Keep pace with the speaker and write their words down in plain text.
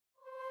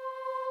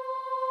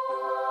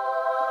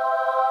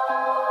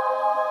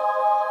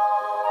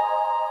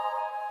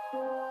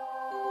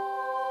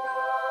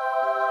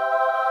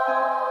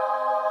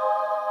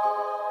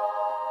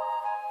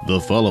The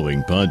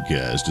following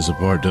podcast is a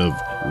part of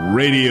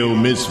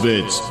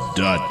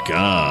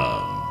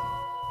RadioMisfits.com.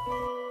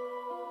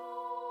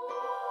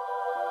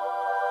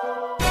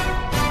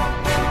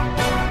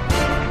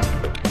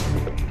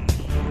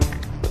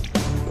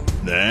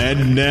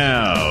 And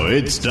now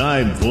it's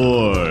time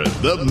for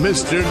the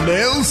Mr.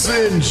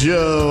 Nailsin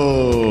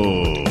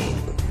Show.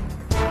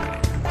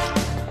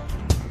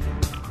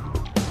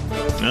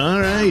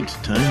 All right,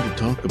 time to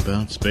talk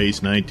about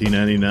Space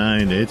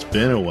 1999. It's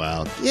been a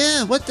while.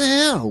 Yeah, what the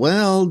hell?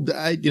 Well,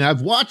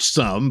 I've watched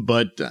some,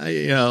 but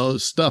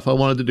stuff I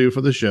wanted to do for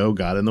the show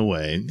got in the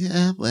way.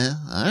 Yeah, well,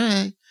 all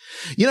right.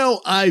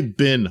 I've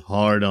been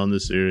hard on the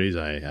series.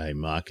 I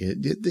mock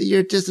it.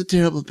 You're just a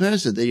terrible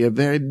person. That you're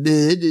very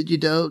mid, and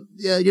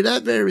you're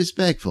not very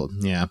respectful.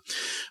 Yeah.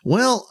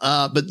 Well,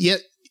 but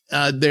yet.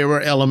 There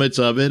were elements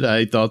of it.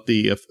 I thought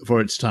for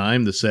its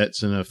time, the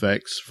sets and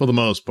effects, for the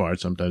most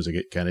part, sometimes they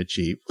get kind of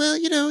cheap. Well,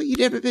 you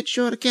never been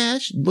short of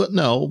cash. But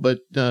no,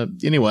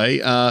 anyway,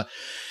 the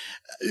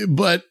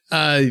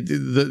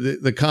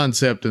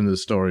concept and the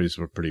stories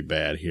were pretty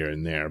bad here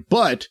and there.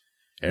 But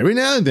every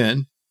now and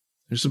then,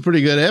 there's some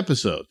pretty good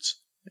episodes.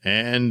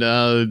 And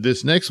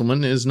this next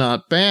one is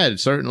not bad,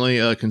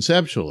 certainly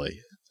conceptually.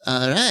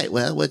 All right.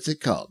 Well, what's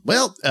it called?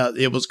 Well,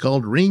 it was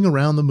called Ring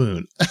Around the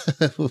Moon.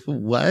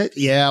 What?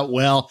 Yeah,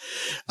 well,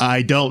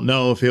 I don't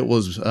know if it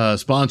was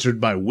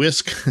sponsored by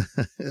Whisk.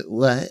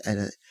 What?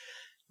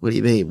 What do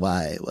you mean?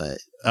 Why? What?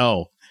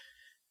 Oh,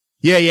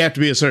 yeah, you have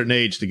to be a certain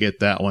age to get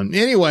that one.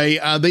 Anyway,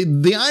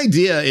 the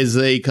idea is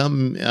they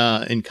come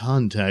in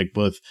contact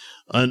with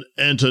an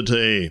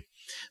entity.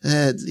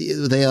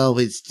 They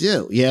always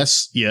do.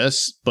 Yes,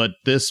 but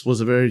this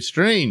was a very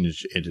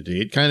strange entity.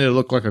 It kind of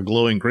looked like a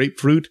glowing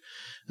grapefruit.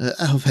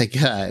 Oh my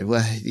God!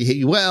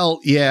 Well,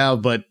 yeah,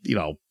 but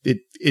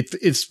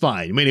it's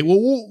fine. I mean,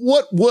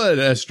 what would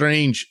a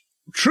strange,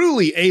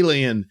 truly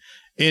alien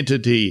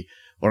entity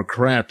or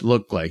craft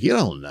look like? You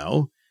don't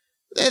know.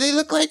 They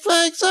look like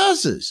flying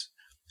saucers.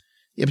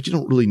 Yeah, but you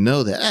don't really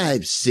know that.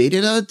 I've seen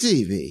it on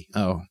TV.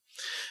 Oh,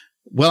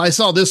 well, I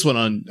saw this one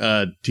on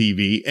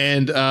TV,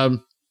 and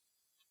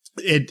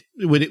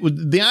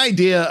the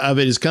idea of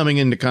it is coming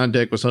into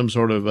contact with some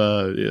sort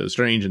of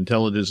strange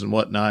intelligence and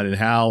whatnot, and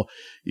how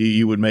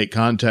you would make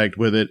contact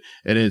with it,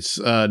 and it's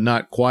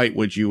not quite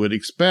what you would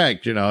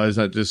expect. It's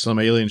not just some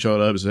alien showed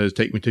up and says,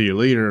 "Take me to your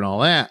leader," and all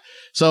that.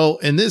 So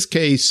in this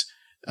case,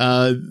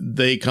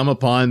 they come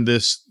upon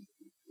this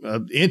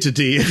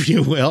entity, if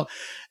you will,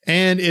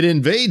 and it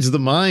invades the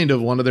mind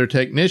of one of their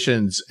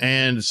technicians,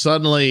 and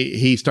suddenly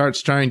he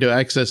starts trying to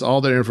access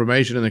all their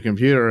information in the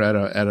computer at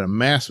a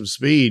massive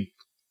speed.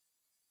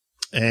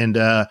 And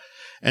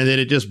then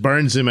it just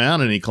burns him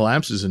out and he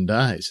collapses and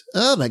dies.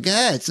 Oh my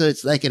God. So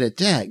it's like an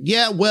attack.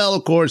 Yeah. Well,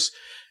 of course,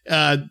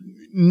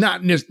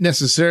 not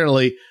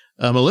necessarily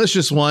a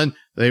malicious one.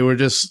 They were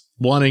just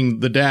wanting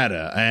the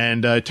data.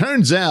 And it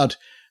turns out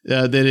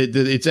that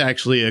it's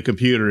actually a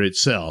computer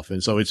itself.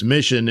 And so its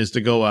mission is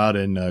to go out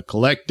and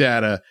collect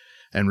data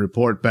and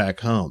report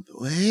back home.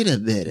 Wait a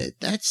minute.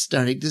 That's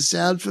starting to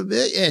sound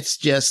familiar. It's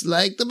just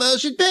like the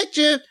motion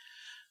picture.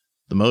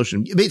 The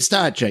motion, I mean,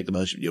 Star Trek, the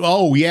motion.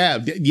 Oh, yeah.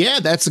 Yeah,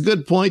 that's a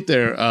good point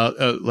there,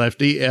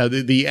 Lefty.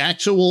 The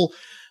actual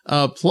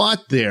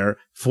plot there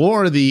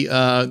for the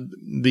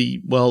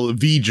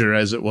V'ger,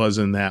 as it was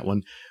in that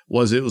one,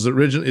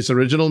 its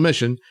original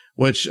mission,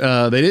 which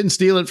they didn't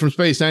steal it from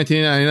Space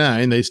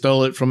 1999. They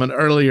stole it from an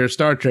earlier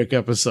Star Trek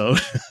episode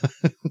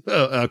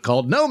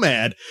called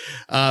Nomad.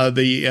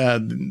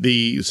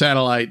 The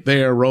satellite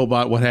there,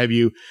 robot, what have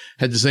you,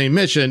 had the same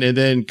mission and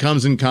then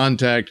comes in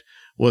contact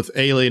with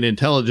alien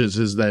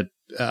intelligences that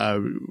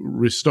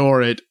restore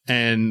it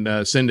and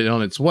send it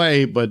on its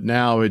way, but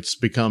now it's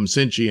become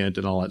sentient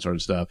and all that sort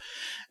of stuff,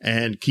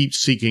 and keeps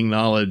seeking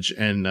knowledge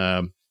and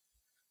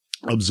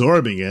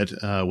absorbing it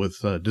with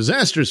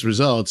disastrous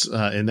results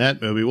in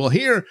that movie. Well,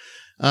 here,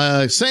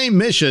 same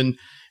mission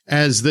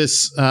as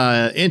this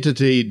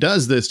entity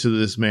does this to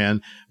this man,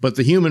 but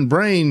the human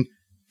brain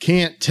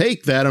can't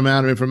take that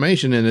amount of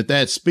information and at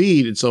that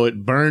speed, and so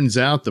it burns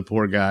out the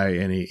poor guy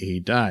and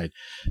he died.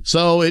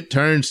 So it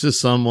turns to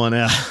someone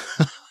else.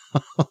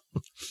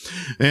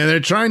 And they're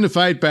trying to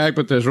fight back,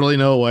 but there's really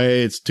no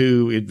way. It's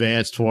too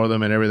advanced for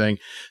them and everything.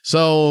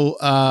 So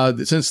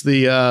since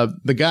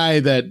the guy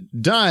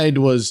that died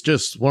was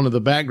just one of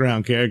the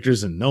background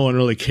characters and no one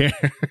really cares.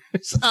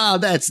 Oh,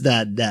 that's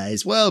not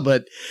nice. Well,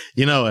 but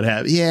you know what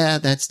happened. Yeah,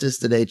 that's just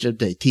the nature of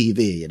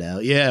TV,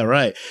 Yeah,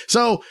 right.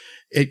 So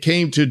it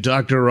came to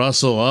Dr.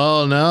 Russell.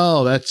 Oh,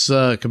 no, that's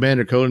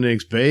Commander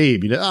Koenig's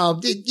babe.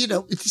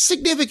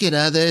 Significant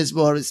other is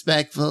more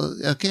respectful.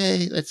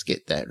 Okay, let's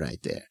get that right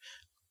there.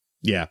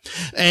 Yeah.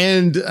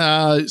 And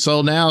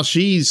so now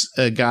she's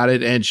got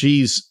it, and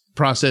she's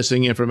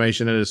processing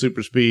information at a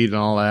super speed and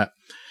all that.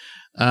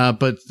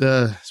 But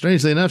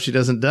strangely enough, she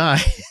doesn't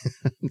die.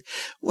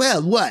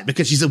 Well, what?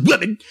 Because she's a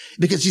woman.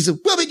 Because she's a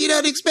woman, you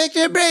don't expect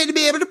her brain to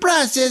be able to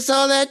process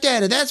all that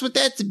data. That's what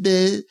that's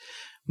about.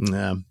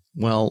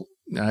 Well,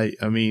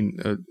 I mean,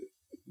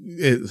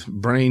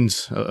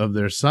 brains of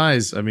their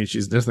size. I mean,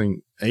 she's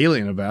nothing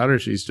alien about her.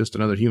 She's just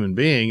another human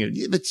being.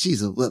 But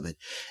she's a woman,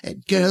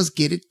 and girls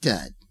get it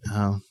done.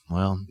 Oh,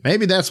 well,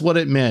 maybe that's what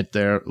it meant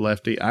there,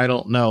 Lefty. I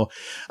don't know.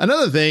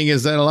 Another thing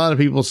is that a lot of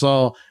people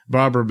saw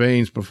Barbara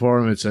Baines'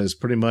 performance as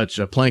pretty much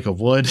a plank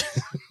of wood.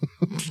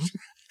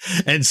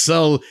 And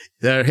so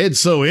their head's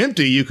so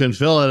empty, you can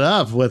fill it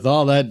up with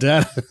all that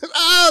data.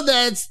 Oh,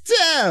 that's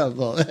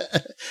terrible.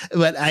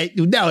 But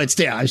it's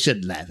terrible. I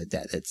shouldn't laugh at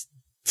that. It's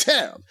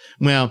terrible.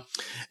 Well,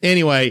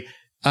 anyway,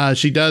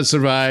 she does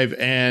survive,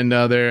 and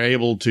they're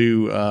able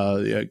to,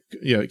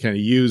 kind of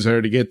use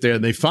her to get there.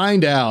 And they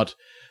find out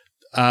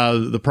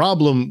the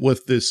problem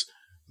with this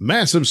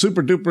massive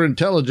super duper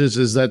intelligence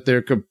is that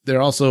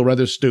they're also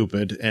rather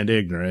stupid and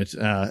ignorant.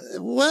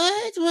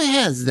 What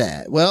has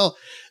that? Well,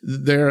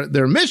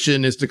 their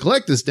mission is to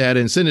collect this data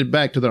and send it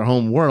back to their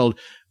home world.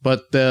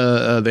 But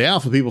the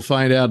Alpha people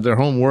find out their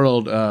home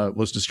world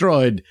was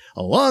destroyed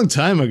a long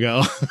time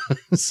ago.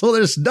 So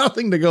there's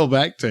nothing to go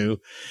back to.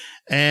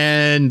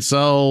 And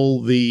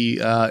so the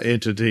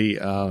entity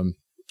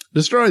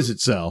destroys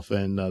itself,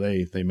 and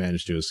they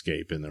manage to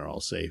escape, and they're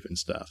all safe and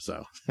stuff.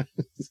 So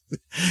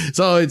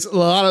so it's a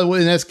lot of,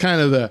 and that's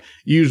kind of the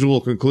usual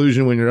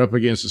conclusion when you're up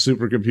against a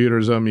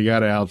supercomputer. You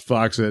got to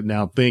outfox it and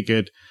outthink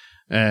it,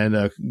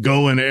 and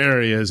go in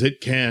areas it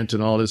can't,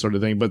 and all this sort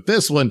of thing. But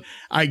this one,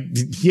 I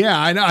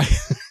know.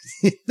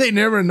 They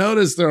never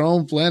noticed their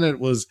home planet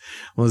was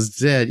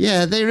dead.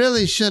 Yeah, they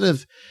really should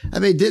have. I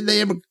mean, did they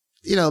ever,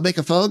 make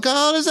a phone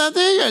call or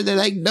something? Or they're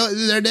like, no,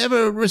 they're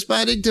never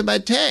responding to my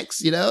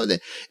texts.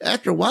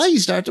 After a while, you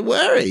start to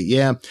worry.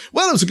 Yeah.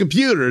 Well, it was a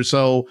computer,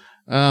 so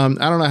I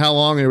don't know how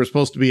long they were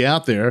supposed to be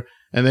out there.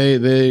 And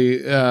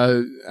they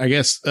I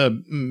guess,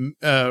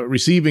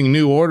 receiving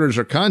new orders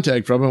or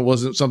contact from it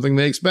wasn't something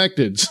they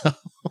expected.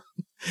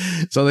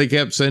 So they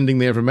kept sending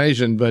the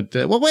information. But,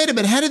 well, wait a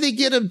minute. How did they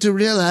get them to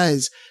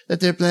realize that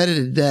their planet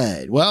had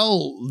died?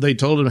 Well, they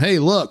told them, hey,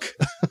 look.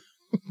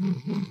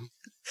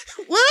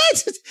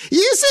 What?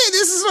 You say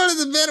this is one of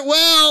the better?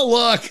 Well,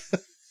 look,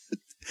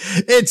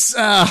 it's,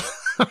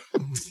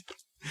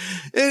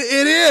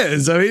 it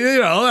is.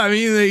 I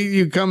mean,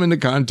 you come into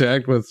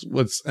contact with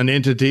an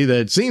entity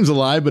that seems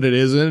alive, but it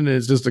isn't.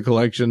 It's just a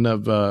collection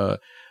of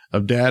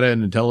data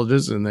and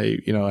intelligence, and they,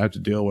 have to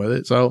deal with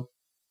it. So,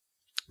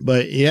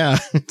 but yeah,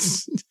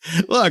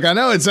 look, I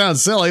know it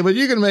sounds silly, but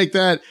you can make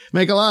a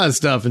lot of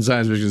stuff in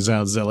science fiction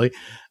sound silly.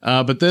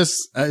 But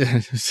this,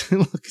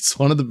 look, it's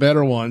one of the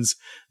better ones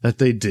that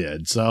they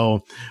did.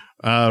 So,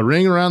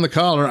 Ring Around the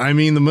Collar, I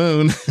Mean the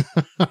Moon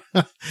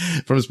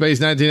from Space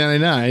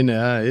 1999,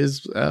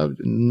 is,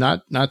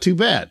 not too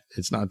bad.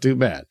 It's not too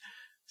bad.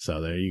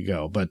 So there you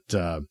go. But,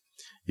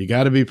 you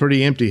got to be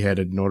pretty empty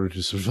headed in order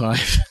to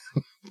survive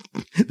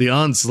the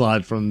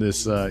onslaught from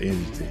this,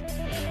 entity,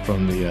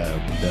 from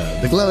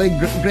the glowing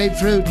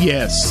grapefruit.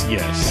 Yes.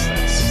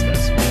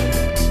 That's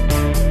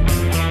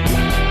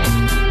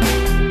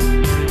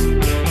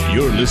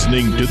You're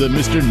listening to the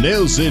Mr.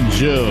 Nailsin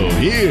Show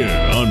here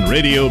on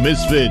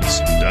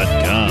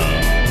RadioMisfits.com.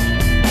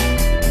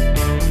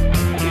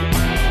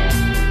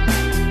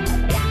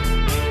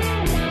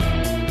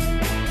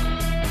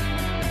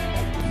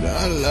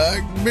 I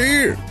like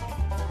beer.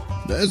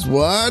 That's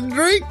why I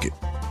drink it.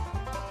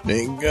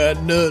 Ain't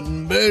got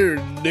nothing better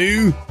to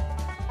do.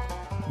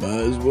 Might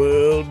as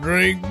well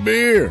drink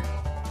beer.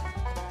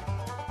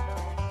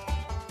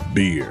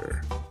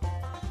 Beer.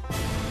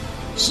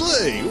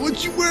 Say,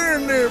 what you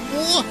wearing there,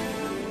 boy?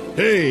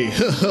 Hey,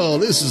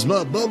 this is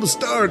my Bubba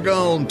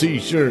Stargone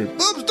t-shirt.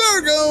 Bubba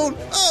Stargone?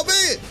 Oh,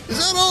 man, is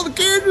that all the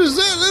characters? Is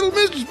that Little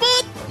Mr.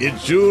 Spot?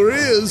 It sure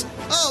is.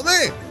 Oh,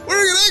 man,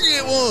 where can I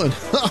get one?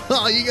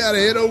 You gotta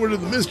head over to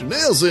the Mr.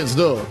 Nailsin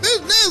store. Mr.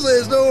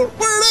 Nailsin store?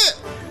 Where that?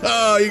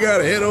 Oh, you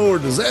gotta head over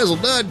to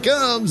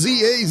Zazzle.com,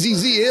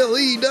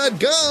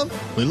 ZAZZLE.com,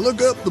 and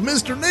look up the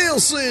Mr.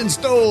 Nailsin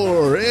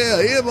store.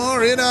 Yeah,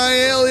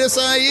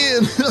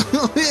 MRNILSIN.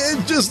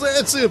 It's just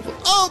that simple.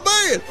 Oh,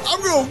 man,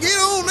 I'm gonna get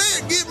on that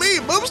and get me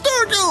a Bubba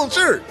Stargone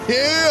shirt.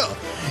 Yeah,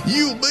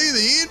 you'll be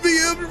the envy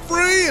of your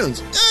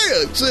friends.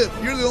 Yeah,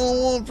 except you're the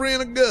only one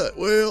friend I got.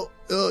 Well,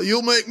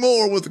 you'll make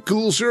more with a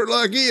cool shirt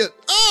like it.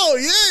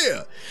 Oh,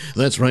 yeah.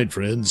 That's right,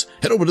 friends.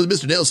 Head over to the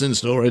Mr. Nailsin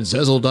store at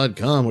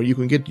Zazzle.com, where you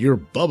can get your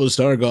Bubba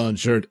Stargone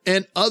shirt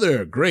and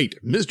other great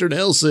Mr.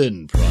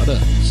 Nailsin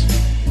products.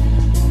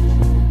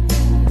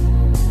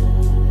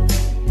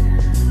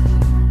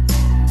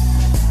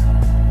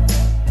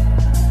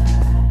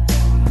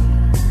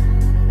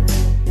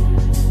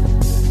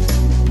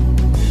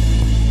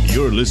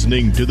 You're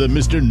listening to the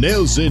Mr.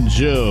 Nailsin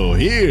Show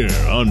here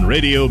on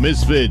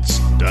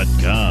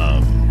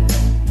RadioMisfits.com.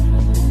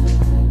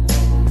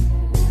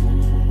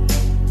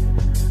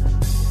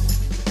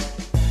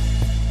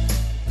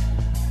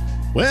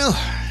 Well,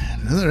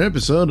 another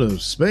episode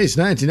of Space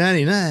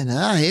 1999.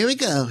 Oh, here we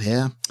go.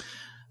 Yeah.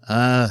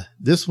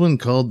 This one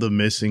called The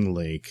Missing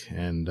Link,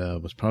 and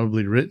was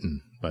probably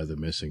written by The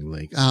Missing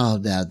Link. Oh,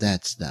 now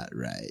that's not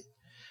right.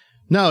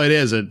 No, it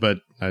isn't, but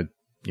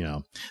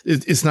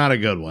it's not a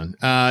good one.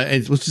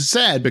 Which is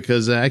sad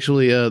because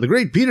actually the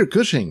great Peter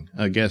Cushing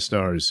guest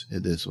stars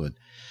in this one.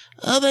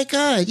 Oh my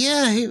God!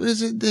 Yeah, he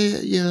was in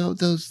the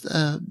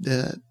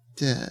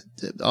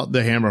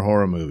the Hammer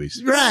horror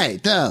movies.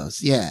 Right,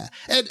 those. Yeah,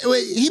 and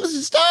he was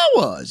in Star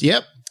Wars.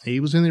 Yep, he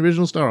was in the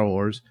original Star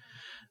Wars.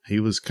 He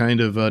was kind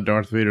of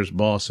Darth Vader's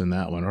boss in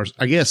that one, or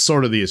I guess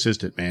sort of the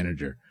assistant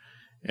manager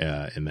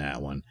in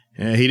that one.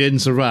 He didn't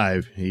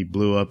survive. He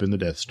blew up in the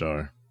Death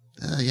Star.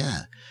 Oh,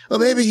 yeah. Well,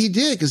 maybe he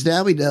did, because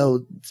now we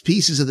know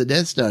pieces of the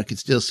Death Star can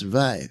still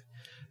survive.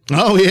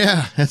 Oh,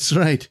 yeah, that's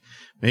right.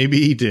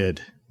 Maybe he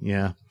did.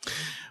 Yeah.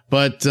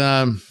 But,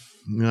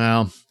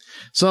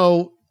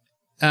 so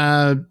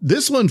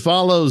this one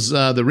follows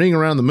the Ring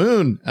Around the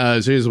Moon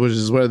series, which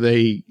is where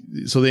they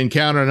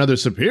encounter another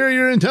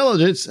superior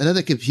intelligence.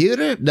 Another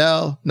computer?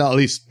 No, at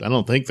least I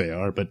don't think they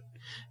are, but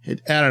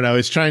I don't know.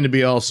 It's trying to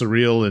be all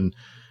surreal and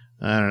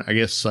I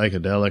guess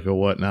psychedelic or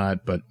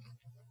whatnot, but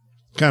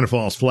kind of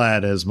falls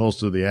flat as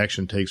most of the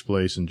action takes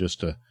place in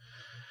just a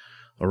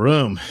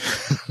room.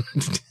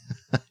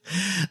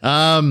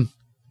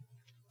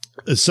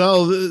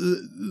 So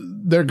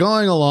they're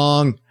going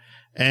along,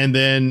 and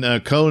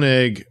then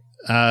Koenig,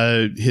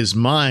 his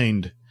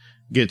mind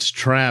gets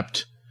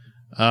trapped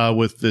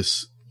with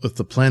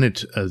the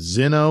planet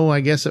Zeno,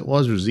 I guess it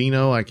was, or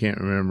Zeno, I can't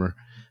remember.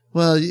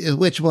 Well,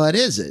 which one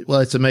is it?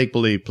 Well, it's a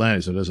make-believe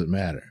planet, so it doesn't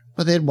matter.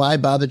 Well, then why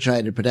bother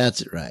trying to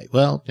pronounce it right?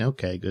 Well,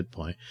 okay, good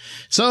point.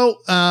 So,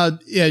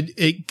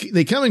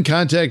 they come in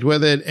contact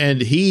with it,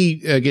 and he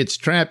gets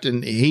trapped,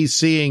 and he's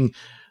seeing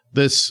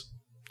this.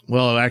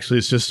 Well, actually,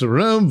 it's just a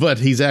room, but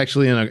he's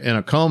actually in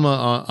a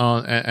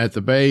coma at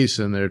the base,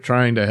 and they're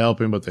trying to help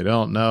him, but they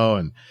don't know.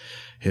 And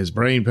his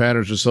brain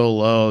patterns are so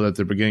low that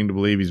they're beginning to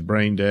believe he's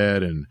brain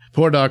dead. And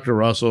poor Dr.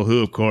 Russell,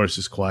 who, of course,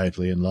 is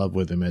quietly in love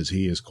with him as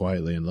he is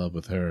quietly in love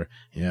with her.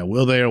 Yeah,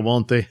 will they or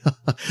won't they?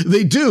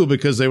 They do,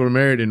 because they were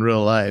married in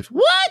real life.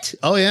 What?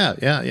 Oh, yeah.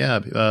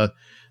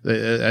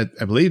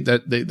 I believe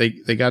that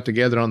they got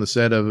together on the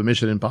set of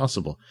Mission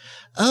Impossible.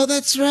 Oh,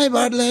 that's right.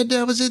 Martin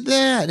Landau was in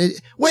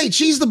that. Wait,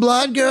 she's the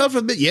blonde girl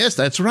from it? Yes,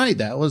 that's right.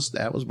 That was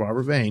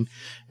Barbara Vane.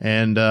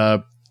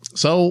 And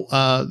so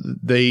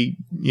they,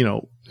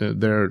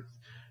 they're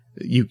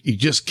you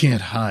just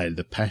can't hide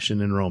the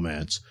passion and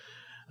romance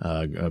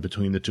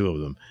between the two of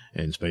them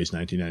in Space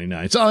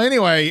 1999. So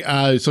anyway,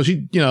 so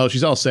she,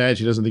 she's all sad.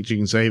 She doesn't think she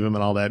can save him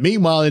and all that.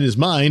 Meanwhile, in his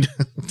mind,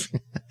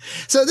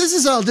 so this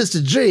is all just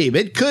a dream.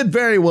 it could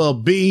very well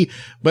be,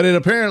 but it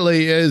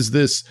apparently is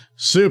this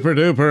super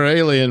duper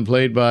alien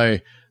played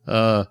by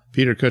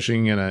Peter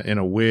Cushing in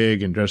a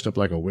wig and dressed up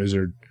like a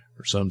wizard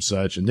or some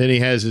such. And then he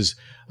has his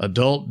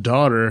adult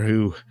daughter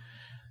who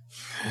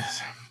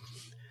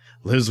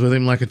lives with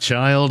him like a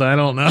child. I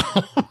don't know.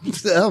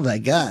 Oh, my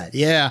God.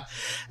 Yeah.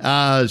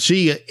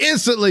 She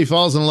instantly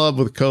falls in love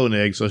with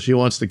Koenig, so she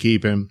wants to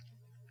keep him,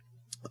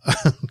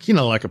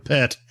 like a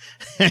pet.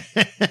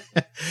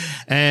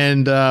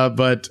 And,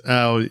 but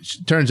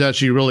it turns out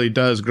she really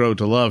does grow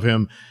to love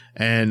him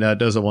and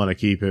doesn't want to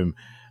keep him.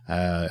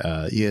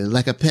 Yeah,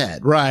 like a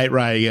pet.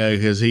 Right. Yeah,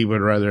 because he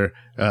would rather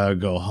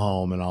go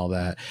home and all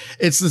that.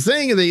 It's the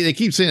thing they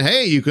keep saying,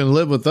 "Hey, you can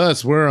live with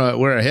us.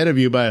 We're ahead of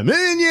you by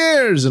 1,000,000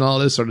 years," and all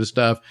this sort of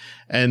stuff.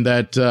 And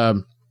that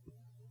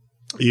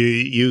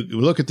you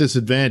look at this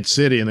advanced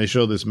city, and they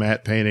show this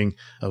matte painting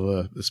of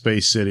a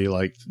space city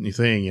like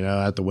thing,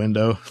 out the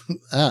window.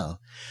 Oh,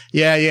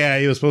 yeah.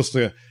 He was supposed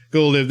to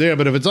go live there,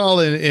 but if it's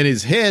all in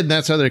his head and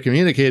that's how they're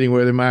communicating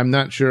with him, I'm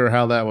not sure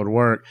how that would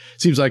work.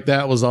 Seems like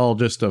that was all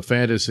just a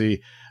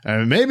fantasy.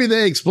 Maybe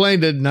they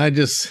explained it and I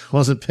just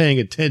wasn't paying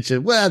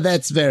attention. Well,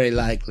 that's very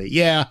likely.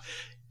 Yeah,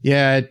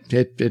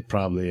 it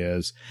probably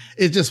is.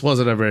 It just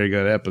wasn't a very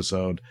good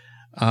episode.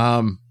 He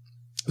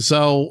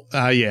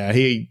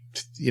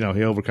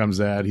overcomes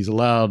that. He's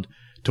allowed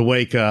to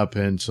wake up,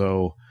 and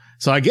so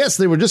I guess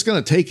they were just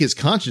going to take his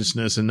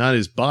consciousness and not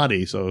his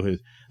body. So they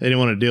didn't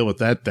want to deal with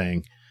that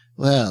thing.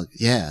 Well,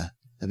 yeah.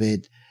 I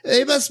mean,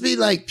 they must be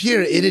like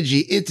pure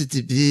energy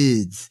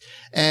entities,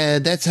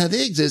 and that's how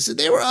they exist. And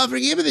they were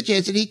offering him the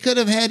chance, and he could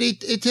have had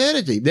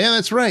eternity. Yeah,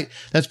 that's right.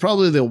 That's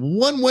probably the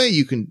one way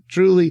you can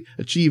truly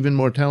achieve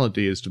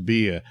immortality is to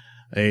be a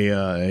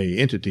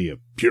entity of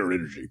pure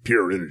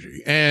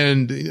energy,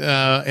 and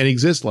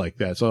exist like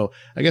that. So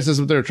I guess that's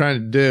what they're trying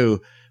to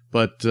do.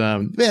 But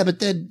but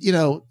then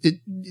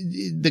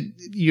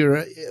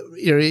you're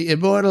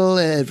immortal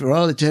and for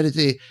all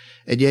eternity,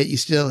 and yet you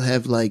still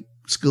have like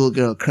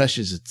schoolgirl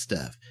crushes and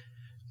stuff.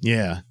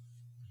 Yeah,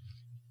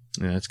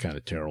 that's kind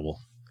of terrible.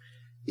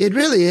 It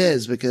really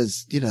is,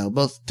 because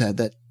most of the time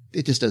that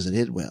it just doesn't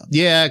hit well.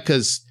 Yeah,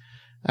 because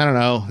I don't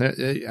know.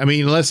 I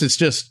mean, unless it's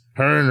just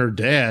her and her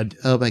dad.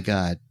 Oh my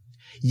God.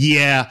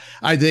 Yeah,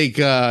 I think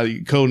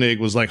Koenig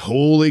was like,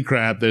 "Holy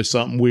crap! There's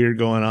something weird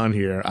going on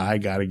here. I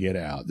got to get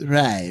out."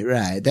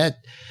 Right. That,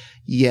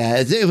 Yeah,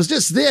 it was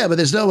just them, but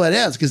there's no one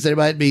else because there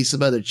might be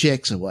some other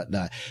chicks or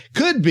whatnot.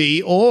 Could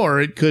be, or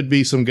it could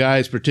be some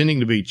guys pretending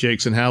to be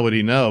chicks, and how would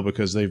he know?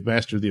 Because they've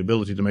mastered the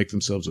ability to make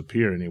themselves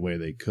appear any way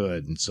they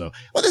could. And so,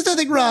 well, there's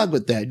nothing wrong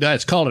with that.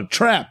 that's called a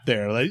trap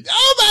there. Like,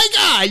 Oh my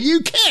God,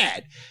 you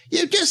can't.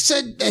 You just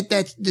said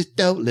that. Just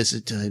don't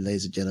listen to him,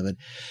 ladies and gentlemen.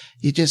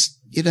 You just,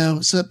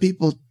 some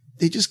people,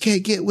 they just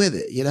can't get with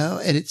it,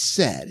 and it's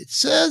sad. It's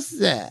so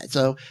sad.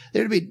 So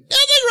there'd be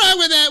nothing wrong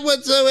with that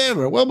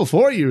whatsoever. well,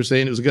 before you were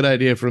saying it was a good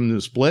idea for them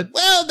to split.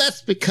 Well,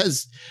 that's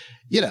because,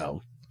 the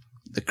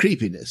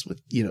creepiness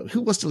with,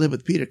 who wants to live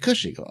with Peter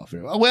Cushing off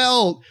here?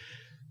 Well,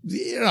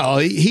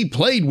 he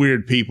played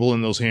weird people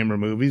in those Hammer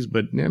movies,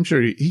 but I'm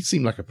sure he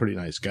seemed like a pretty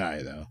nice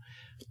guy, though.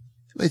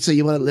 Wait, so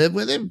you want to live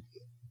with him?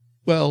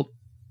 Well,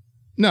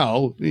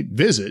 no, he'd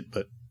visit,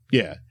 but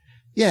yeah.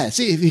 Yeah,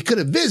 see, if he could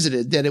have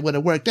visited, then it would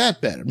have worked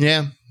out better.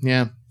 Yeah,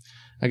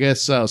 I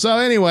guess so. So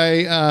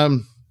anyway, I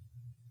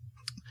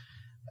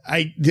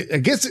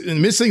guess the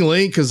missing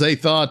link because they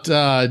thought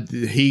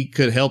he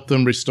could help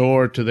them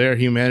restore to their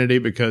humanity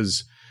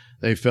because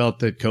they felt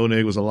that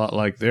Koenig was a lot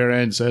like their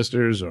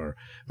ancestors, or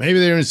maybe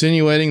they were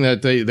insinuating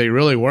that they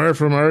really were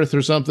from Earth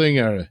or something,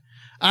 or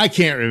I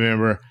can't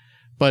remember.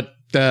 But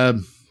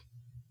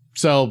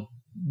so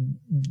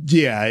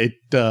yeah,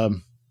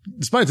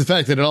 despite the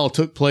fact that it all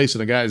took place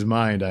in a guy's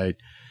mind, I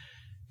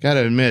got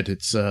to admit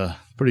it's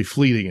pretty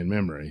fleeting in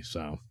memory.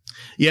 So,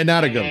 yeah,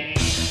 not a good one.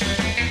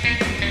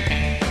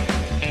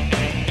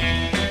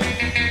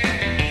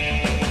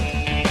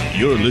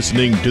 You're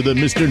listening to the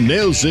Mr.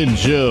 Nailsin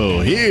Show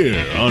here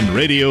on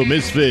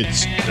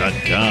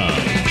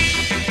RadioMisfits.com.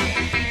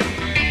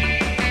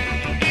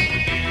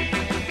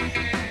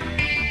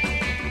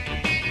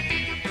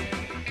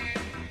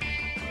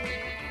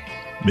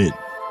 Mint,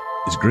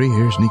 is gray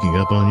hair sneaking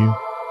up on you?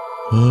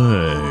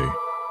 Hey,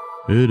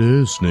 it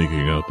is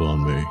sneaking up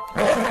on me.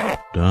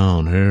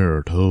 Down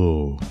hair,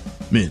 toe.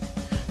 Mint,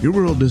 your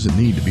world doesn't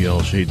need to be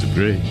all shades of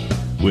gray.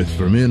 With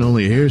For Men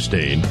Only Hair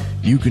Stain,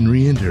 you can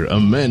re-enter a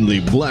manly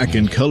black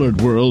and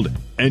colored world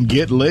and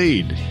get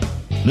laid.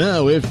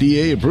 Now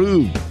FDA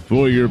approved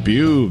for your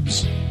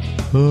pubes.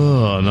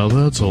 Oh, now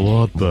that's a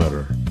lot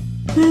better.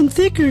 And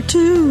thicker,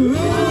 too.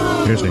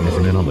 Hair stain is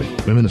for men only.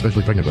 Women,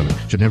 especially pregnant women,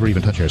 should never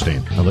even touch hair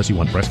stain unless you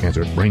want breast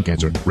cancer, brain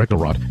cancer, rectal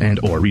rot, and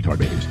or retard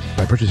babies.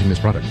 By purchasing this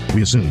product,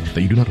 we assume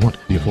that you do not want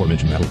the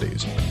aforementioned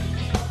maladies.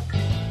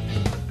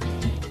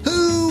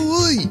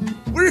 Hoo-wee!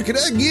 Where could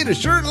I get a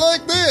shirt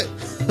like that?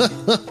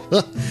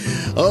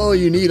 Oh,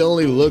 you need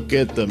only look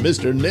at the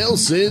Mr.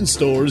 Nailsin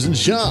stores and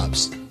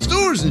shops.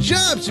 Stores and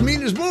shops? You mean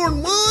there's more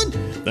than one?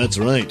 That's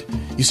right.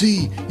 You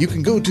see, you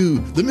can go to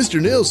the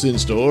Mr. Nailsin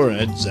store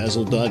at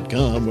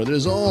Zazzle.com where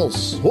there's all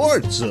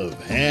sorts of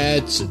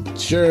hats and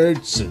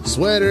shirts and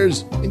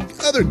sweaters and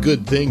other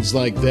good things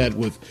like that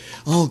with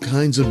all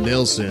kinds of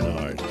Nailsin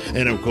art.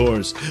 And of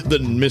course, the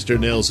Mr.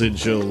 Nailsin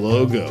Show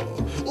logo.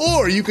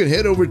 Or you can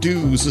head over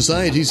to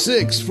Society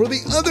 6 for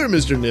the other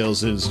Mr.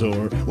 Nailsin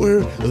store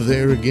where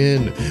there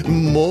again,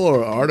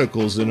 more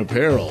articles and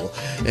apparel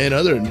and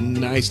other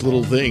nice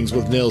little things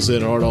with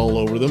Nailsin art all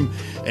over them.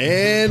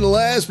 And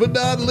last but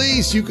not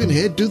least, you can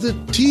head to the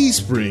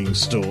Teespring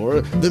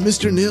store, the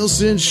Mr.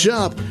 Nailsin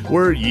shop,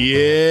 where,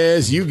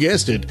 yes, you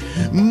guessed it,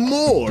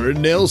 more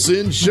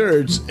Nailsin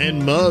shirts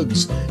and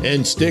mugs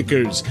and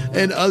stickers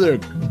and other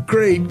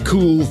great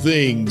cool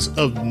things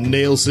of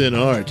Nailsin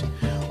art.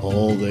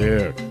 All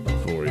there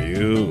for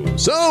you.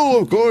 So,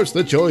 of course,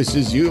 the choice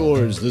is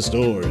yours. The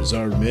stores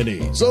are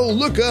many. So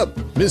look up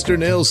Mr.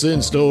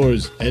 Nailsin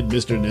stores and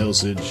Mr.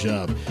 Nailsin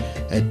shop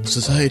at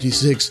Society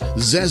 6,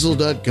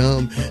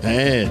 Zazzle.com,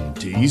 and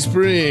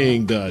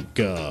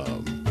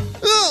Teespring.com.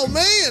 Oh,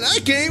 man, I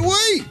can't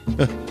wait.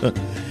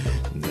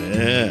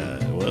 Yeah,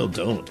 well,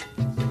 don't.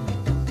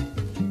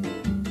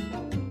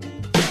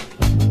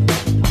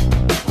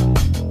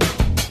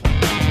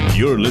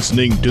 You're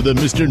listening to the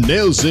Mr.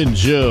 Nailsin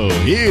Show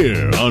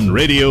here on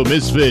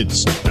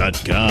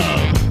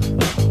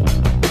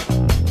RadioMisfits.com.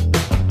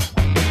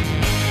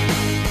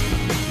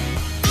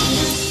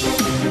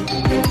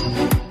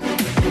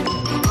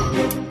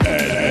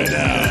 And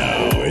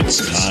now it's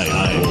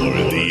time for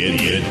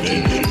the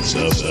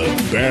adventures of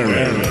the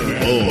Baron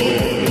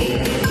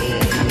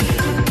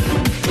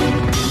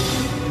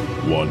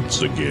Boy.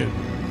 Once again,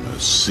 a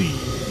scene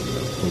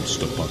of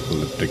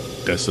post-apocalyptic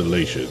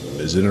desolation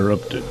is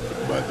interrupted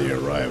by the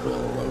arrival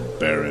of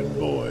Baron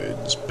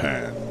Boyd's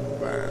Pan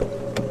Van.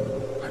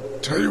 I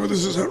tell you,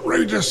 this is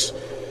outrageous.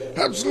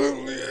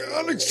 Absolutely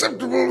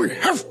unacceptable. We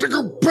have to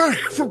go back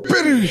for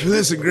Biddy.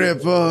 Listen,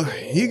 Grandpa,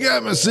 you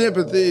got my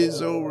sympathies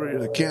over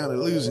an account of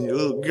losing your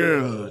little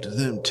girl to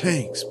them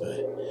tanks, but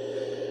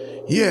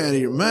you're out of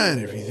your mind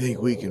if you think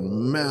we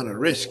can mount a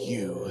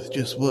rescue with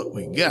just what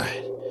we got.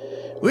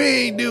 We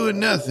ain't doing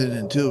nothing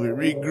until we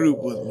regroup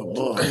with my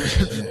boys.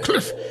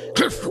 Cliff,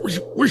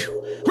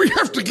 we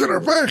have to get her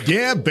back.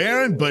 Yeah,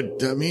 Baron,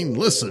 but,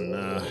 listen,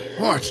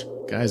 What?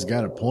 guy's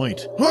got a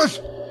point.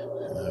 What?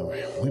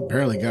 We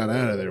barely got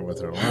out of there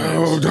with our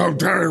lives. Oh,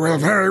 very well.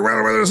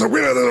 There's a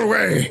will of the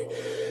way.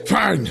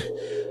 Fine.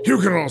 You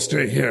can all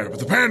stay here, but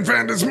the pan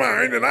fan is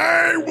mine, and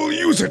I will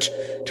use it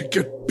to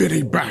get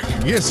Biddy back.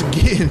 Yes,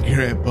 again,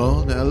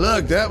 Grandpa. Now,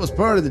 look, that was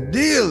part of the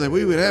deal, that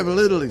we would have a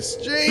little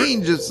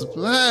exchange of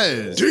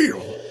supplies. Deal?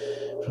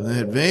 From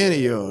that van of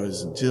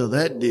yours. Until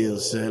that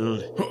deal's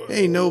settled,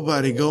 ain't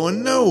nobody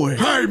going nowhere.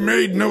 I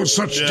made no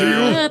such deal.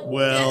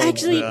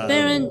 Actually,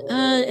 Baron,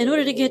 in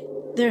order to get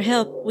their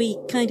help, we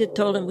kind of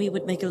told them we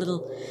would make a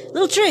little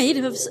trade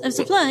of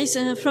supplies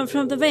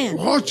from the van.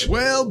 What?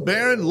 Well,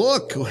 Baron,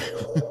 look,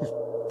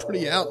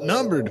 pretty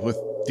outnumbered with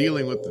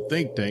dealing with the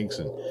think tanks,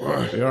 and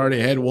we already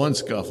had one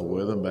scuffle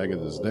with them back at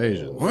the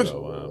station. What?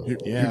 So, You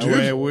yeah,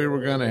 did? we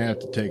were going to have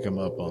to take them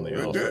up on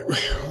the offer.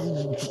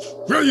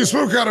 Well, you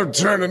spoke out of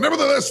turn, and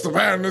nevertheless the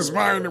van is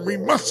mine, and we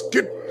must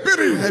get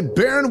Biddy. And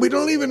Baron, we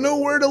don't even know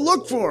where to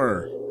look for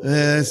her.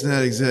 That's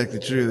not exactly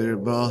true there,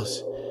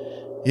 boss.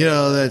 You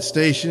know, that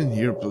station,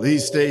 your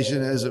police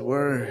station, as it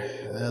were,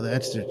 well,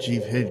 that's their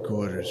chief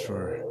headquarters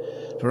for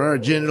our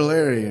general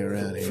area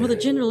around here. For the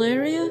general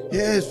area?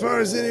 Yeah, as far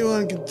as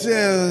anyone can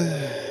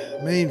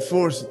tell, main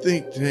force of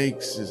think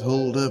tanks is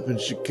holed up in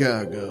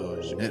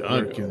Chicago,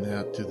 networking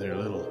out to their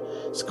little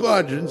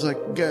squadrons like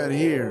we got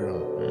here,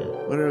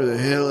 or whatever the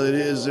hell it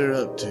is they're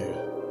up to.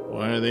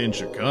 Why are they in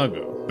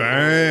Chicago?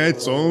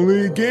 That's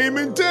only game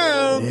in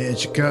town. Yeah,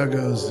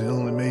 Chicago's the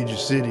only major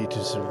city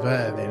to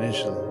survive the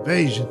initial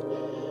invasion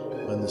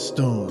when the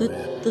storm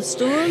happened. The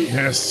storm?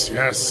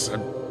 Yes, a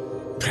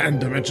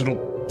pan-dimensional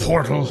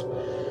portal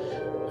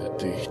that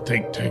the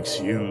think tanks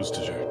use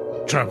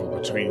to travel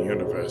between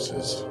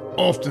universes.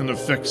 Often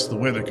affects the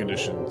weather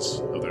conditions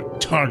of their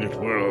target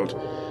world.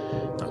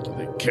 Not that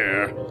they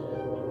care.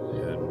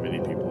 Yet many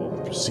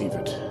people perceive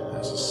it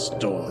as a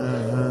storm.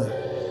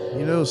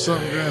 You know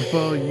something,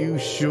 Grandpa? You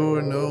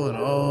sure know an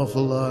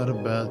awful lot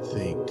about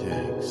think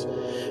tanks.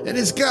 And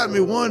it's got me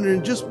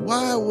wondering just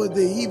why would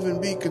they even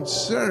be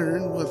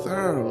concerned with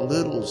our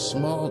little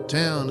small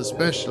town,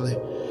 especially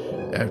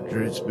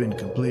after it's been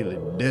completely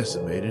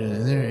decimated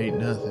and there ain't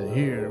nothing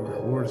here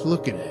worth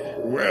looking at.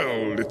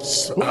 Well,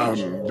 it's,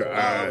 Butch,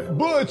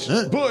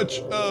 Huh?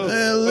 Butch,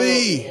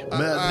 Lee,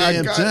 about I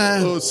damn got,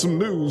 time. some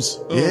news.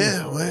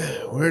 Yeah,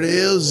 well, where the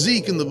hell's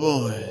Zeke and the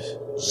boys?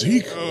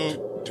 Zeke?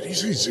 Did he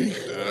say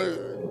Zeke?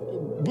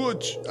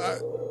 Butch,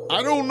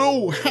 I don't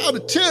know how to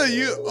tell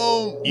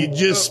you. You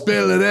just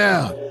spell it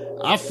out.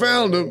 I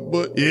found them,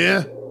 but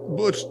Yeah?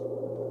 Butch,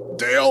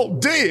 they all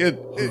dead.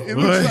 It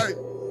What? looks like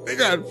they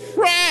got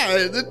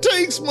fried. The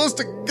tanks must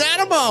have got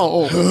them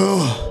all.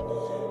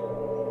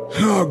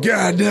 Oh,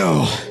 God,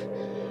 no.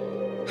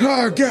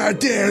 Oh, God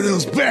damn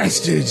those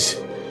bastards.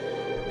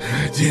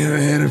 Damn, I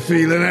had a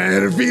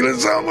feeling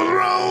something was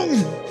wrong.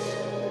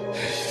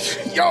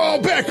 Y'all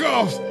back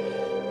off.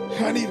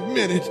 I need a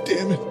minute,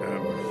 damn it.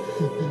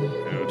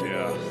 Oh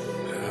dear.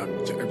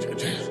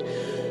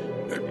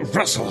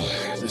 Russell,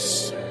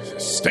 this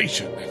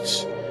station,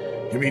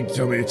 you mean to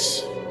tell me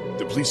it's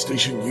the police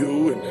station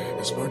you and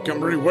Miss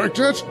Montgomery worked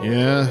at?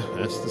 Yeah,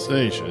 that's the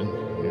station.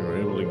 We were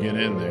able to get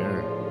in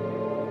there,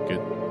 get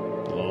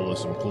Lola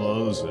some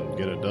clothes, and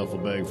get a duffel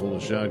bag full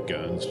of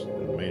shotguns,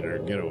 and made our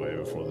getaway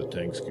before the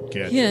tanks could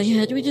catch us.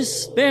 Yeah, we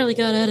just barely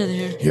got out of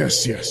there.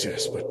 Yes,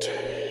 but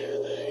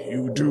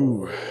you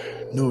do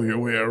know your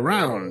way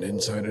around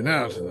inside and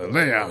out and the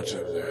layout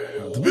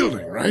of the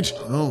building, right?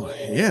 Oh,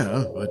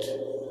 yeah, but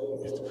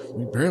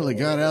we barely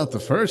got out the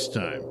first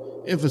time.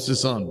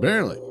 Emphasis on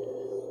barely.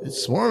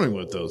 It's swarming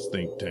with those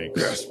think tanks.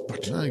 Yes,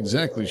 but Not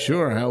exactly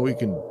sure how we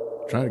can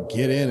try to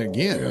get in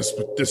again. yes,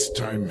 but this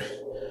time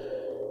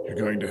you're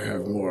going to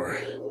have more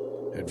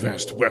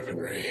advanced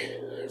weaponry.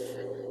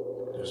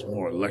 There's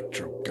more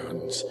electro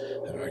guns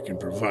that I can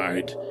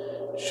provide.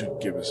 Should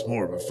give us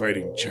more of a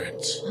fighting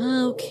chance.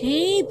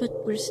 Okay,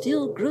 but we're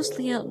still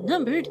grossly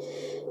outnumbered,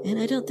 and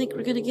I don't think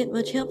we're going to get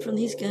much help from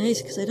these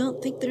guys, because I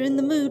don't think they're in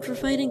the mood for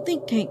fighting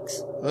think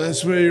tanks. Well,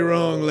 that's where you're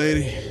wrong,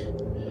 lady.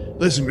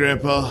 Listen,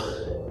 Grandpa.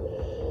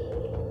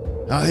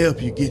 I'll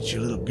help you get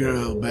your little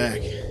girl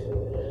back.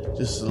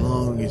 Just as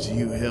long as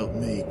you help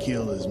me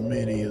kill as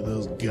many of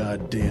those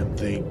goddamn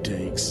think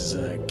tanks as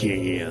I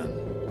can.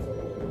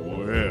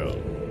 Well,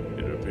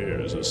 it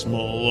appears a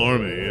small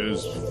army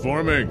is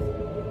forming.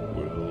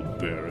 Will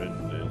Baron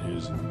and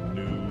his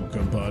new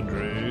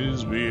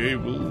compadres be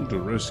able to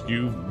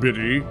rescue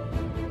Biddy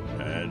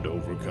and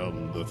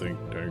overcome the think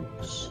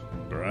tanks?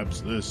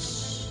 Perhaps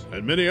this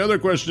and many other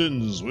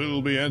questions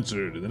will be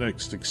answered in the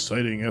next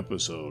exciting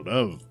episode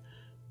of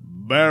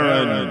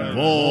Baron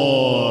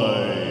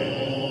Boy.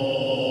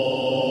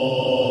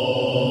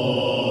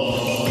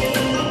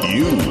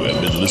 You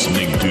have been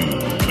listening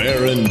to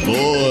Baron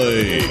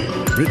Boy.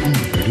 Written,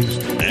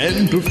 produced,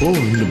 and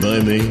performed by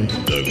me,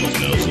 Douglas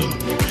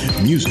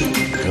Nailsin. Music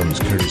comes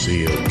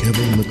courtesy of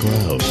Kevin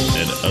MacLeod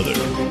and other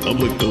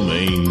public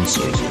domain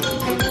sources.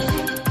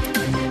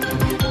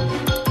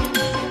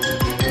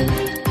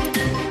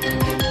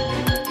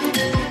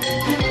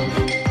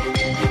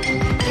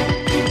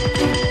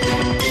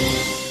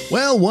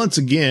 Well, once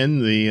again,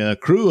 the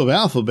crew of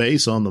Alpha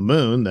Base on the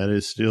moon, that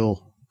is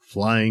still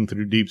flying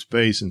through deep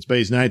space in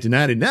Space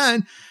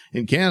 1999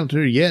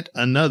 encounter yet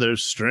another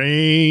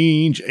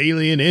strange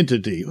alien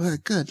entity. Well,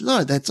 good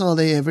Lord, that's all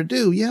they ever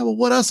do. Yeah, well,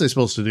 what else are they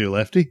supposed to do,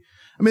 Lefty?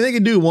 I mean, they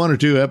could do 1 or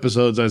 2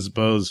 episodes, I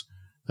suppose.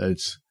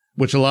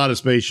 Which a lot of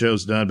space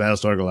shows done.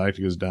 Battlestar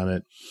Galactica's done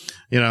it,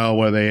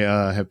 where they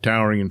have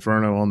towering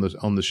inferno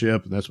on the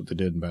ship, and that's what they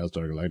did in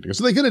Battlestar Galactica.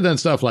 So they could have done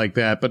stuff like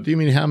that, but I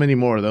mean, how many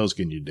more of those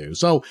can you do?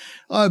 So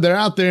they're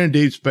out there in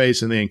deep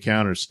space and they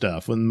encounter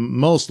stuff, when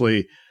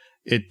mostly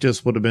it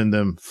just would have been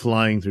them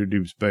flying through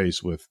deep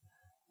space with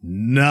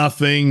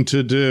nothing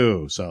to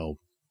do. So,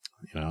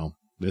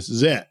 this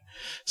is it.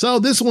 So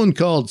this one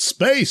called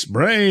Space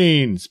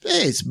Brain.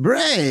 Space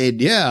Brain?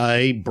 Yeah,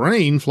 a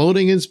brain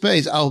floating in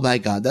space. Oh my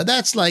God,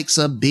 that's like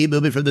some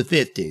B-movie from the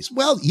 50s.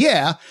 Well,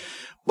 yeah,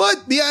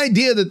 but the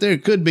idea that there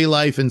could be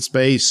life in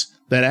space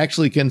that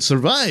actually can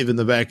survive in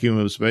the vacuum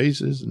of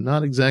space is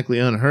not exactly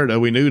unheard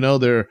of. We do know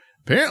there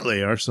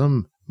apparently are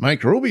some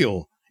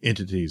microbial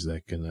entities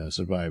that can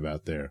survive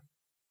out there,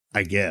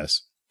 I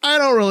guess. I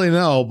don't really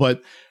know,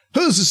 but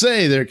who's to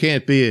say there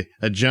can't be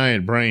a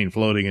giant brain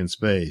floating in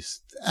space?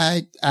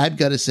 I've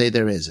got to say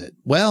there isn't.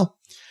 Well,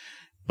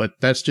 but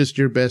that's just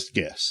your best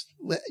guess.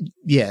 Well,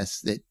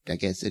 yes, I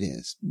guess it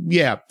is.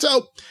 Yeah.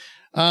 So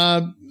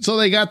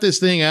they got this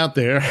thing out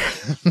there.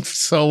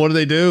 So what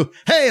do?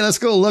 Hey, let's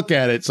go look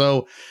at it.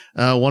 So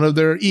one of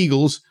their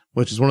Eagles,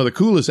 which is one of the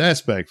coolest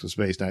aspects of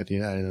Space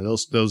 1999,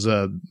 those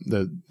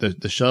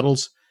the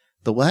shuttles.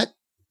 The what?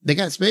 They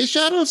got space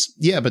shuttles?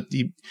 Yeah, but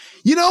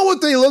you know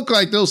what they look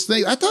like, those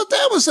things? I thought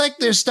that was like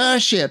their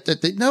starship.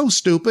 No,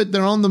 stupid.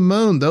 They're on the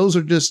moon. Those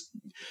are just,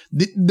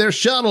 they're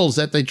shuttles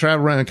that they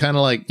travel around, kind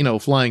of like,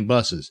 flying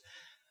buses.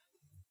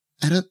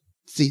 I don't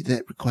see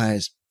that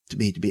requires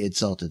me to be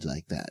insulted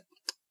like that.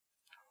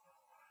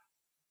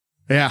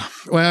 Yeah.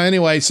 Well,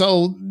 anyway,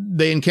 so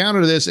they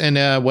encounter this and,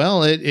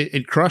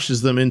 it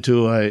crushes them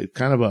into a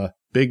kind of a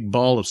big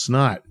ball of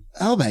snot.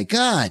 Oh my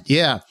God.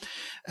 Yeah.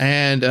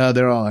 And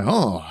they're all like,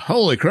 oh,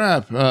 holy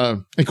crap.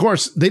 Of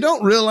course, they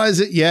don't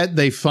realize it yet.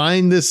 They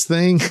find this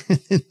thing,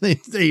 and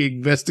they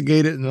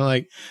investigate it, and they're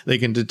like, they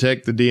can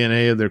detect the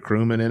DNA of their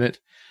crewmen in it.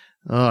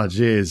 Oh,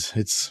 geez,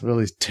 it's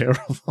really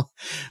terrible.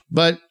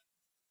 But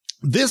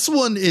this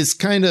one is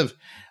kind of,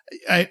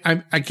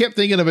 I kept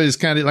thinking of it as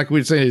kind of, like we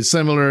were saying, it's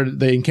similar.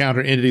 They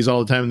encounter entities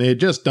all the time. And they had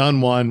just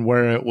done one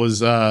where it was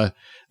the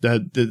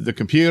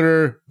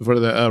computer for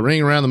the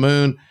Ring Around the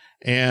Moon,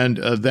 and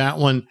that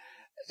one.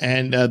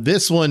 And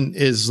this one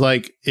is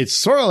like, it's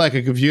sort of like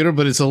a computer,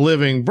 but it's a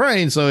living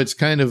brain. So it's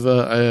kind of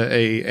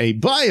a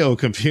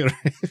biocomputer,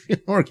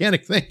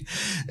 organic thing.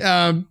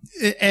 And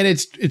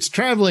it's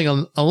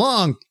traveling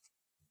along,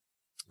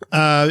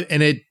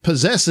 and it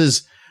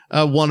possesses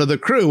one of the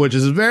crew, which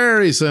is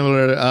very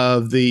similar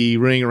of the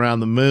Ring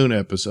Around the Moon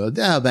episode.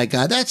 Oh my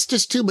God, that's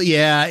just too much.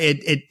 Yeah, it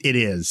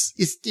is.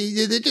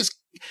 They're just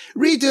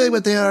redoing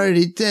what they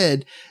already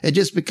did, and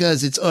just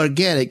because it's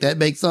organic, that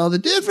makes all the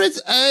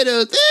difference? I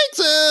don't think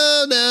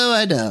so. No,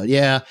 I don't.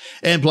 Yeah,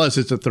 and plus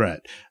it's a threat,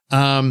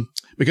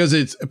 because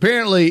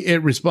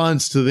it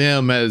responds to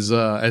them as a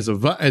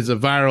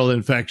viral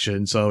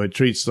infection, so it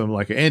treats them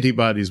like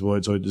antibodies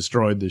would. So it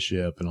destroyed the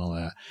ship and all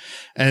that,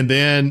 and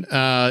then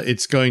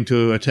it's going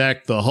to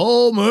attack the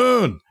whole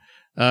moon.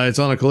 It's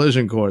on a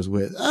collision course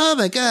with. Oh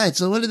my God!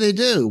 So what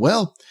do?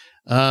 Well,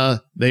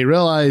 they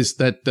realize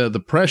that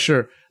the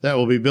pressure that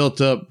will be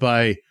built up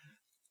by,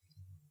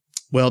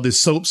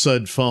 this soap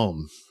sud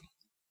foam.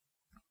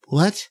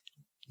 What?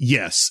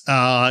 Yes.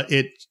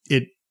 It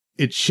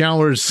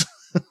showers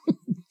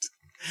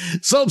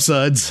soap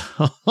suds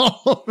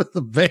all over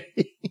the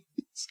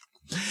base.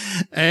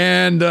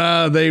 And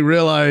they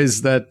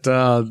realized that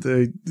so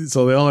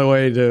the only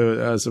way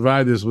to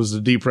survive this was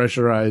to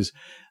depressurize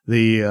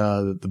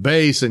the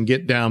base and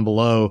get down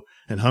below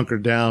and hunker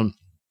down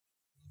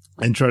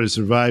and try to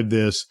survive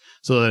this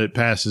so that it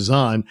passes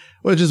on,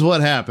 which is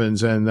what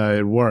happens, and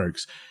it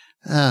works.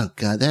 Oh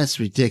God, that's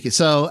ridiculous.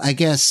 So I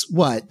guess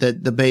what,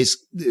 the base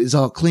is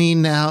all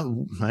clean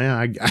now? Yeah,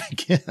 I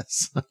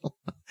guess.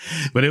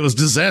 But it was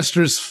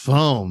disastrous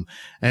foam,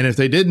 and if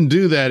they didn't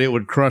do that, it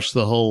would crush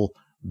the whole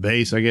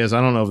base. I guess I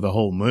don't know if the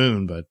whole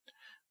moon, but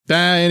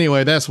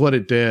anyway, that's what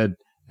it did,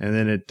 and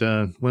then it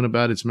went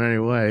about its merry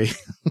way.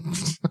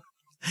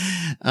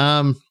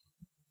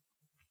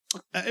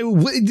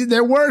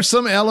 There were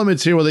some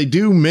elements here where they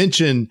do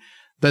mention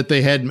that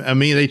they had,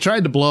 they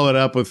tried to blow it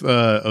up with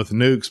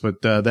nukes,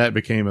 but that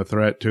became a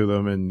threat to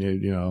them. And,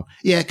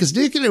 Yeah, because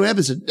nuclear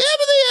weapons are never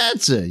the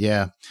answer.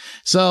 Yeah.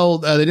 So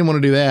they didn't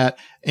want to do that.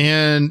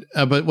 And,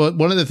 but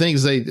one of the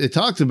things they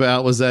talked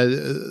about was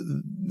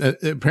that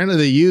apparently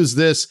they used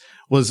this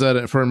was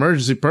that for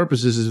emergency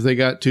purposes if they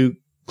got too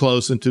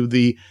close into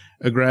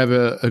a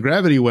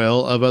gravity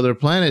well of other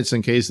planets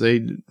in case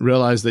they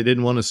realized they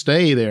didn't want to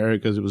stay there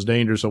because it was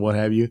dangerous or what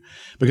have you.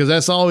 Because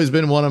that's always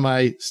been one of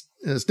my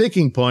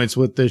sticking points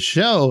with this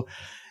show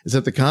is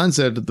that the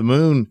concept of the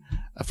moon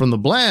from the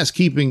blast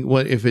keeping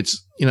if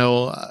it's,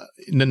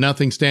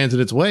 nothing stands in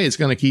its way, it's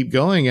going to keep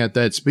going at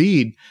that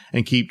speed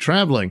and keep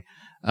traveling.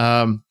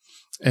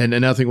 and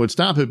nothing would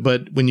stop it.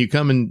 But when you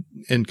come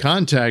in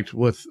contact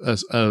with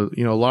a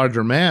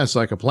larger mass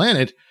like a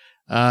planet,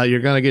 you're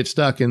going to get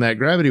stuck in that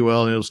gravity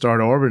well, and it'll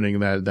start orbiting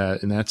that,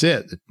 and that's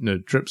it.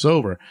 It trips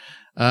over.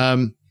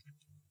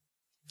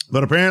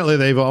 But apparently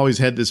they've always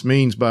had this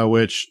means by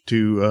which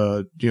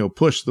to,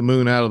 push the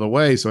moon out of the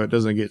way so it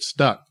doesn't get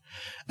stuck.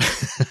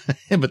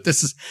 But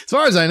this is, as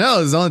far as I know,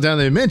 this is the only time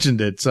they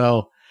mentioned it.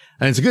 So,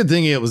 and it's a good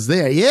thing it was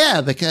there. Yeah,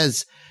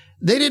 because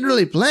they didn't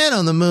really plan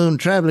on the moon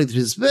traveling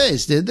through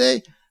space, did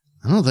they?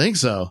 I don't think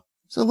so.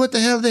 So what the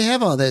hell do they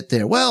have all that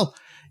there? Well,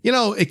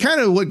 it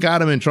kind of what got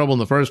them in trouble in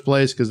the first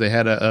place, because they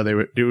had they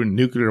were doing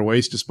nuclear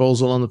waste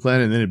disposal on the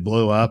planet, and then it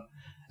blew up,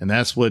 and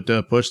that's what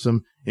pushed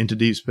them into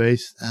deep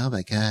space. Oh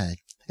my God.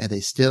 And they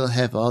still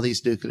have all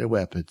these nuclear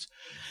weapons.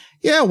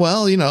 Yeah,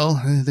 well,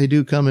 they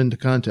do come into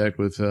contact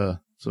with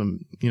some,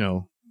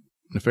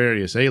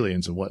 nefarious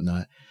aliens and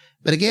whatnot.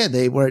 But again,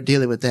 they weren't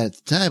dealing with that at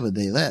the time when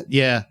they left.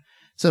 Yeah.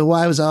 So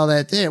why was all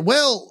that there?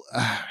 Well,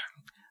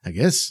 I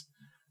guess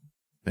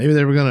maybe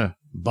they were going to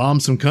bomb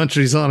some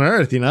countries on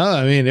Earth,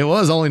 I mean, it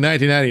was only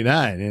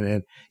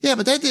 1999. Yeah,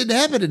 but that didn't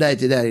happen in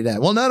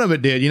 1999. Well, none of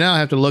it did. You now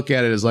have to look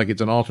at it as like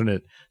it's an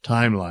alternate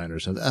timeline or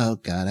something. Oh,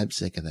 God, I'm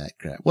sick of that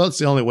crap. Well, it's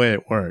the only way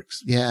it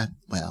works. Yeah,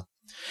 well.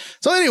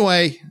 So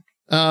anyway,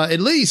 at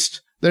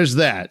least there's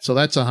that. So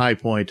that's a high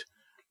point,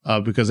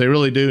 because they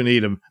really do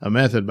need a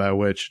method by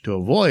which to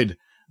avoid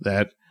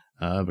that,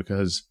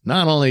 because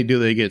not only do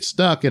they get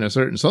stuck in a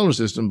certain solar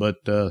system, but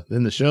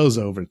then the show's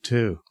over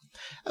too.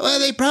 Well,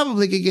 they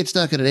probably could get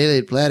stuck on an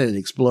alien planet and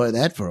explore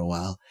that for a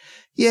while.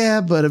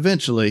 Yeah, but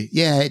eventually.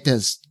 Yeah, it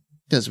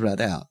does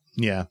run out.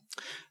 Yeah.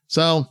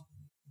 So,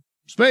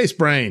 space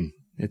brain.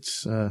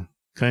 It's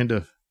kind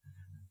of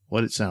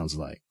what it sounds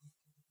like.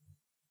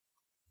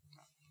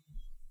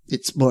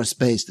 It's more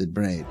space than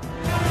brain.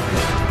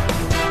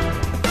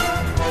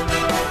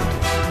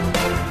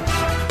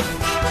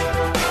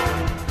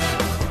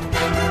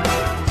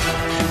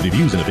 The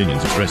views and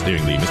opinions expressed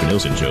during the Mr.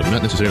 Nailsin Show do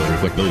not necessarily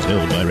reflect those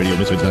held by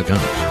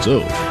RadioMisfits.com.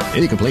 So,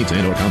 any complaints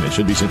and or comments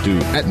should be sent to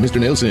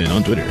 @Mr. Nailsin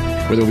on Twitter,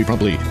 where they will be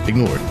promptly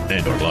ignored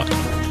and or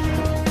blocked.